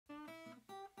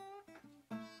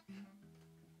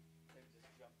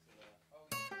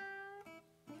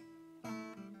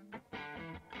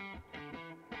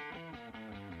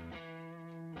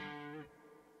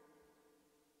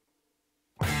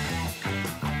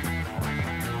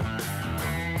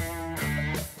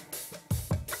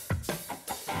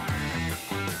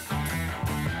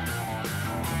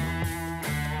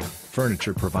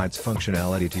Furniture provides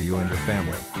functionality to you and your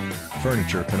family.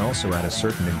 Furniture can also add a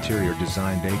certain interior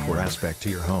design decor aspect to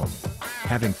your home.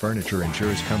 Having furniture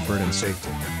ensures comfort and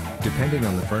safety. Depending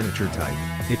on the furniture type,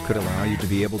 it could allow you to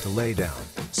be able to lay down,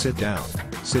 sit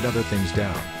other things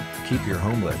down, keep your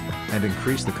home lit, and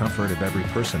increase the comfort of every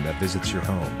person that visits your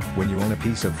home. When you own a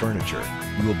piece of furniture,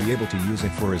 you will be able to use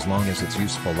it for as long as its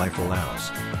useful life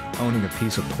allows. Owning a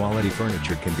piece of quality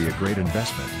furniture can be a great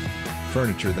investment.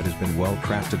 Furniture that has been well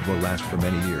crafted will last for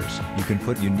many years. You can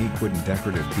put unique wooden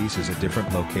decorative pieces at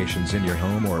different locations in your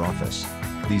home or office.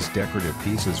 These decorative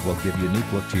pieces will give a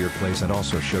unique look to your place and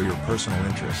also show your personal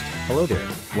interest. Hello there,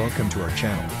 welcome to our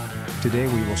channel. Today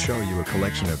we will show you a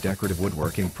collection of decorative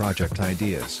woodworking project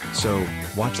ideas. So,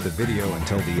 watch the video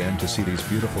until the end to see these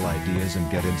beautiful ideas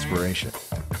and get inspiration.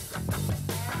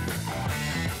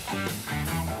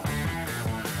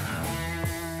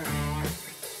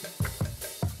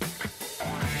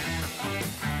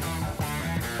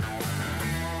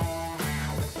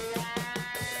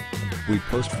 We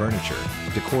post furniture,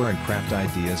 decor and craft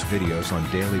ideas videos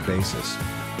on daily basis.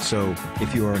 So,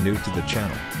 if you are new to the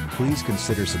channel, please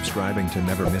consider subscribing to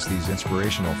never miss these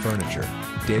inspirational furniture,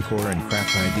 decor and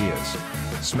craft ideas.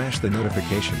 Smash the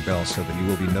notification bell so that you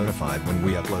will be notified when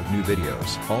we upload new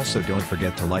videos. Also don't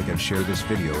forget to like and share this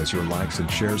video as your likes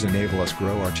and shares enable us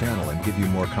grow our channel and give you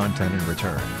more content in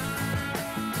return.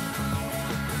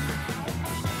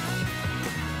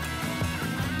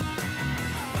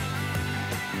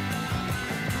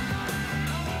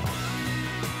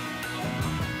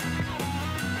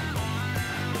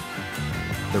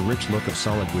 The rich look of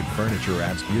solid wood furniture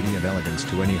adds beauty and elegance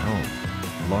to any home.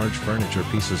 Large furniture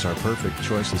pieces are perfect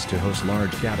choices to host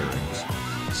large gatherings.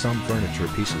 Some furniture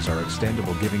pieces are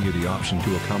extendable, giving you the option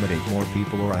to accommodate more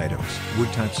people or items.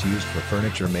 Wood types used for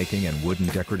furniture making and wooden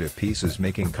decorative pieces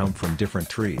making come from different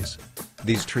trees.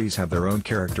 These trees have their own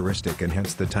characteristic and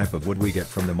hence the type of wood we get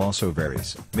from them also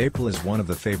varies. Maple is one of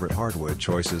the favorite hardwood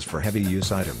choices for heavy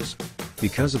use items.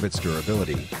 Because of its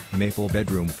durability, maple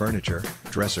bedroom furniture,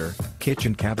 dresser,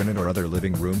 kitchen cabinet or other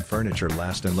living room furniture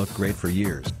last and look great for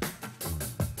years.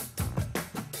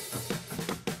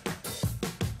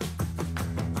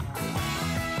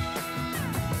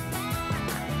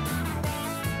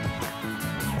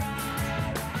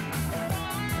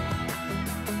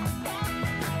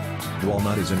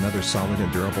 Walnut is another solid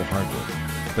and durable hardwood.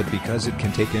 But because it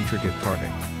can take intricate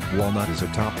carving, walnut is a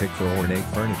top pick for ornate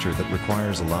furniture that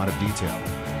requires a lot of detail.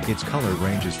 Its color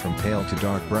ranges from pale to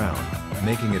dark brown,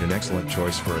 making it an excellent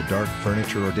choice for a dark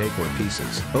furniture or decor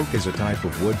pieces. Oak is a type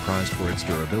of wood prized for its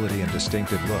durability and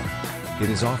distinctive look. It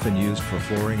is often used for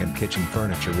flooring and kitchen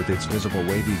furniture with its visible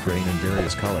wavy grain in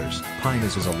various colors. Pine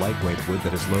is a lightweight wood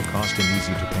that is low cost and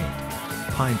easy to paint.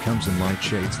 Pine comes in light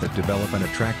shades that develop an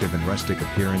attractive and rustic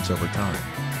appearance over time.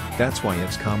 That's why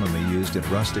it's commonly used in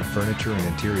rustic furniture and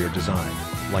interior design,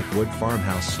 like wood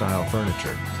farmhouse-style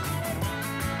furniture.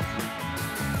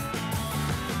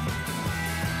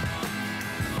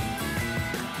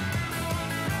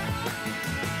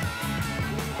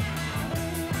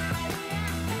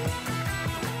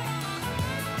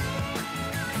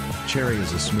 Cherry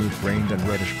is a smooth-grained and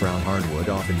reddish-brown hardwood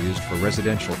often used for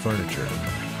residential furniture.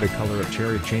 The color of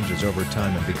cherry changes over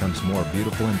time and becomes more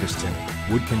beautiful and distinct.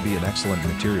 Wood can be an excellent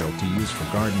material to use for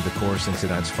garden decor since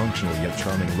it adds functional yet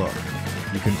charming look.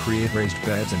 You can create raised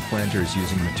beds and planters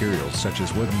using materials such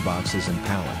as wooden boxes and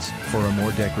pallets. For a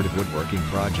more decorative woodworking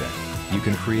project, you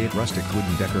can create rustic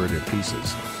wooden decorative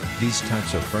pieces. These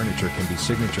types of furniture can be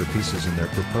signature pieces in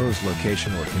their proposed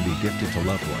location or can be gifted to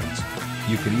loved ones.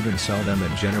 You can even sell them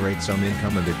and generate some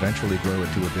income and eventually grow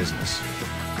it to a business.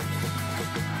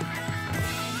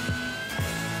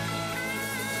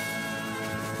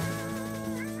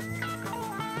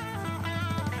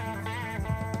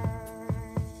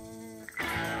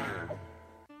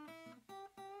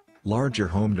 Larger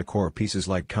home decor pieces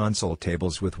like console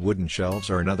tables with wooden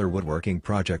shelves are another woodworking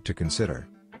project to consider.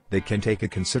 They can take a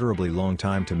considerably long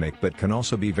time to make but can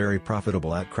also be very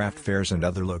profitable at craft fairs and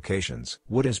other locations.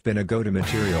 Wood has been a go-to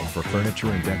material for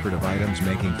furniture and decorative items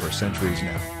making for centuries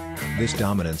now. This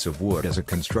dominance of wood as a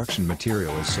construction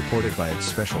material is supported by its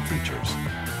special features.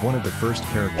 One of the first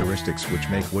characteristics which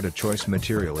make wood a choice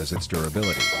material is its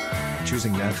durability.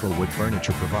 Choosing natural wood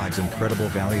furniture provides incredible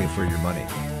value for your money.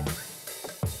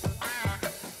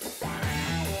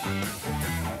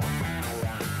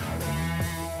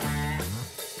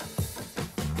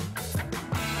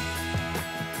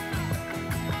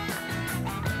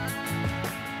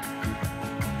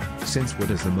 Since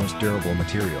wood is the most durable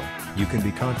material, you can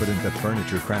be confident that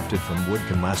furniture crafted from wood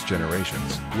can last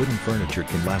generations. Wooden furniture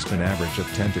can last an average of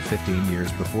 10 to 15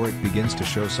 years before it begins to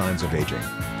show signs of aging.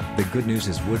 The good news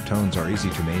is wood tones are easy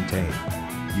to maintain.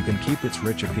 You can keep its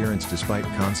rich appearance despite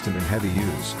constant and heavy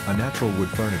use. A natural wood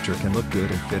furniture can look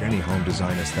good and fit any home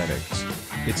design aesthetics.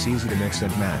 It's easy to mix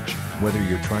and match, whether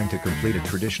you're trying to complete a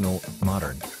traditional,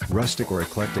 modern, rustic or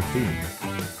eclectic theme.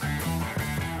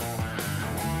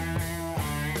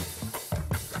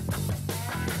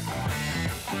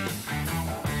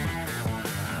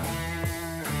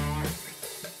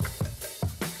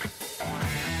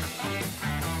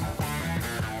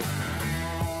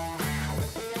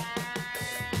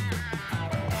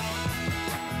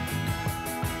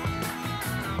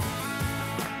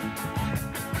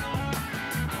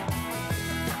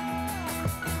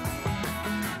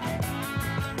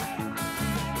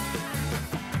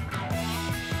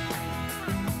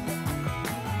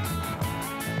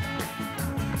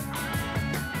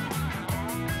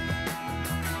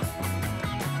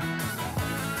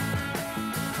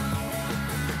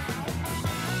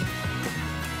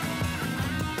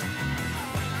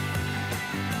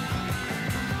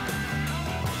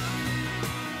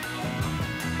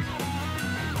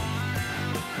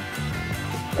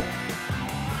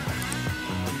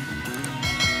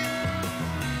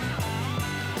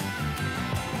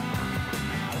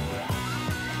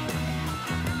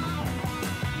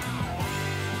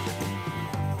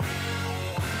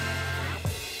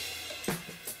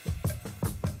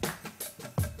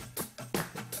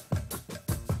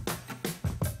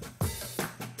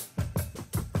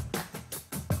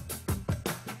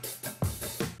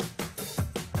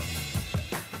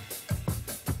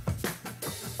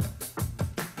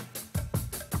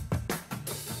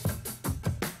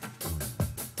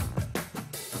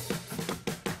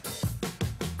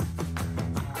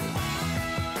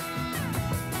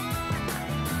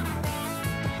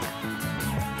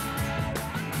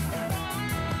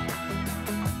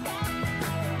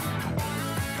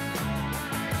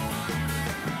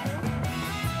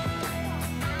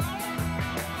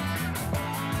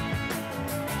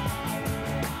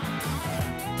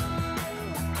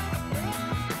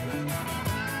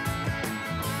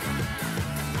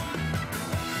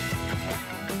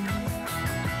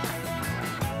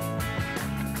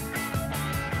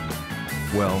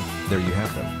 Well, there you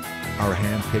have them. Our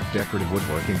hand-picked decorative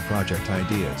woodworking project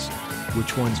ideas.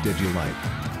 Which ones did you like?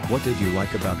 What did you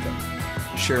like about them?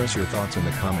 Share us your thoughts in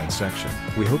the comments section.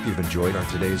 We hope you've enjoyed our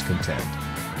today's content.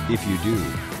 If you do,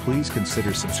 please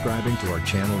consider subscribing to our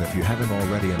channel if you haven't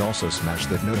already, and also smash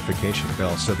that notification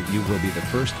bell so that you will be the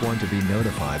first one to be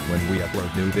notified when we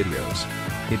upload new videos.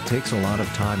 It takes a lot of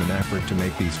time and effort to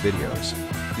make these videos.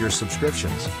 Your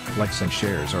subscriptions, likes and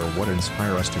shares are what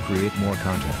inspire us to create more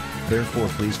content. Therefore,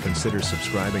 please consider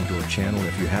subscribing to our channel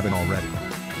if you haven't already.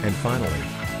 And finally,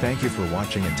 thank you for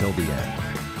watching until the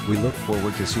end. We look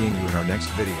forward to seeing you in our next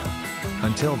video.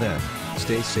 Until then,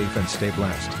 stay safe and stay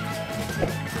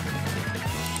blessed.